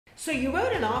So you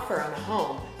wrote an offer on a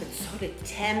home, but so did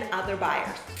 10 other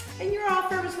buyers, and your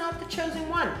offer was not the chosen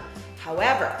one.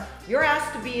 However, you're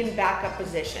asked to be in backup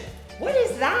position. What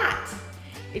is that?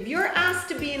 If you're asked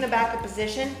to be in a backup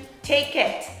position, take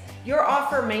it. Your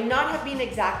offer may not have been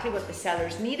exactly what the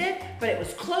sellers needed, but it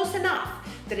was close enough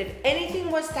that if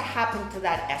anything was to happen to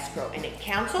that escrow and it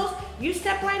cancels, you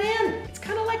step right in. It's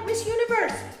kind of like Miss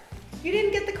Universe. You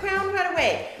didn't get the crown right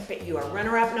away, but you are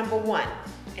runner-up number 1.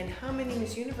 And how many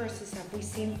Miss Universes have we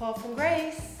seen fall from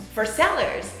grace? For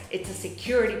sellers, it's a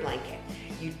security blanket.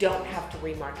 You don't have to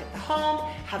remarket the home,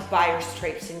 have buyers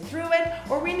traipsing through it,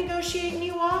 or renegotiate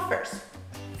new offers.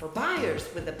 For buyers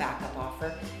with a backup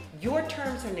offer, your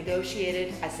terms are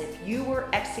negotiated as if you were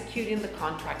executing the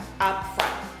contract up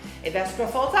front. If escrow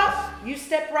falls out, you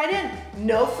step right in.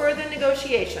 No further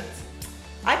negotiations.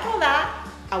 I call that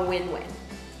a win-win.